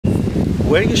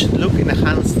where you should look in a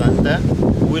handstand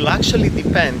will actually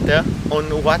depend on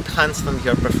what handstand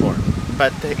you're performing.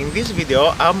 But in this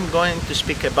video I'm going to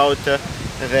speak about the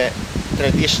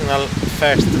traditional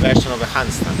first version of a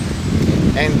handstand.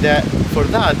 And for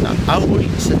that I will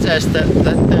suggest that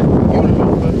you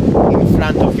look in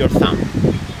front of your thumb.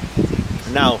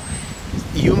 Now,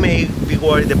 you may be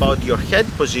worried about your head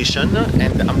position,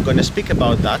 and I'm going to speak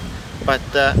about that, but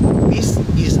this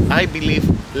is, I believe,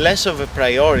 less of a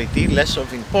priority, less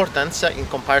of importance in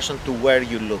comparison to where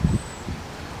you look.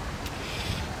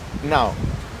 Now,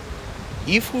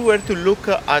 if we were to look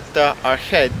at our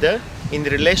head in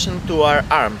relation to our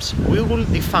arms, we will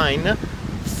define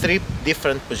three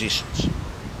different positions.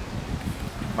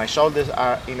 My shoulders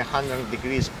are in 100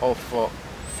 degrees of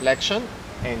flexion,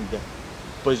 and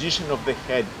position of the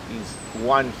head is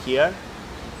one here,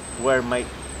 where my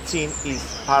chin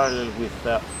is parallel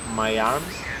with my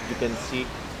arms. You can see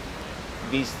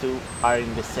these two are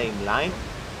in the same line.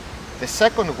 The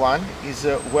second one is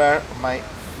where my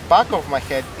back of my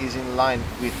head is in line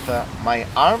with my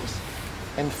arms,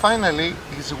 and finally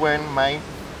is when my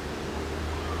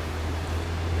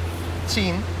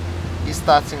chin is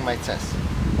touching my chest,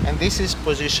 and this is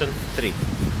position 3.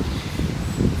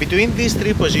 Between these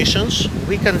three positions,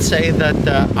 we can say that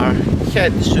our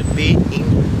head should be in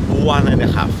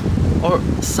 1.5 or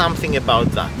something about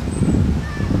that.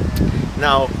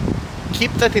 Now,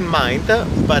 keep that in mind,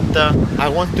 but I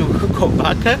want to go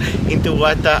back into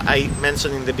what I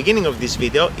mentioned in the beginning of this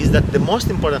video, is that the most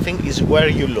important thing is where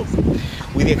you look.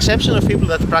 With the exception of people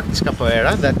that practice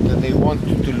capoeira, that they want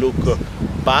to look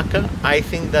back, I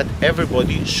think that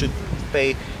everybody should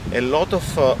pay a lot of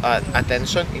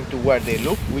attention into where they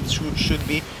look, which should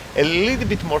be a little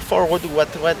bit more forward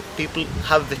what people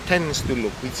have the tendency to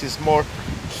look, which is more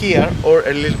here or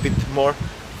a little bit more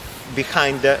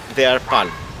behind their palm.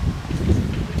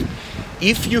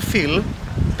 If you feel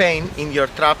pain in your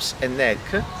traps and neck,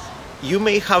 you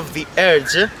may have the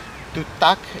urge to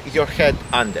tuck your head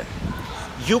under.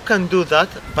 You can do that,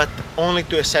 but only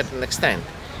to a certain extent,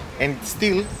 and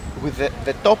still with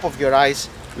the top of your eyes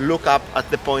look up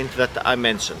at the point that I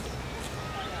mentioned.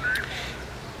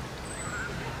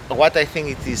 What I think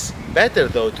it is better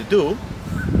though to do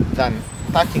than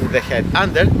tucking the head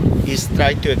under is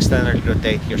try to externally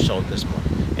rotate your shoulders more,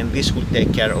 and this will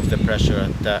take care of the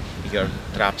pressure at your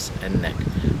traps and neck.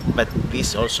 But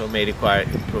this also may require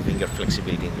improving your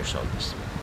flexibility in your shoulders.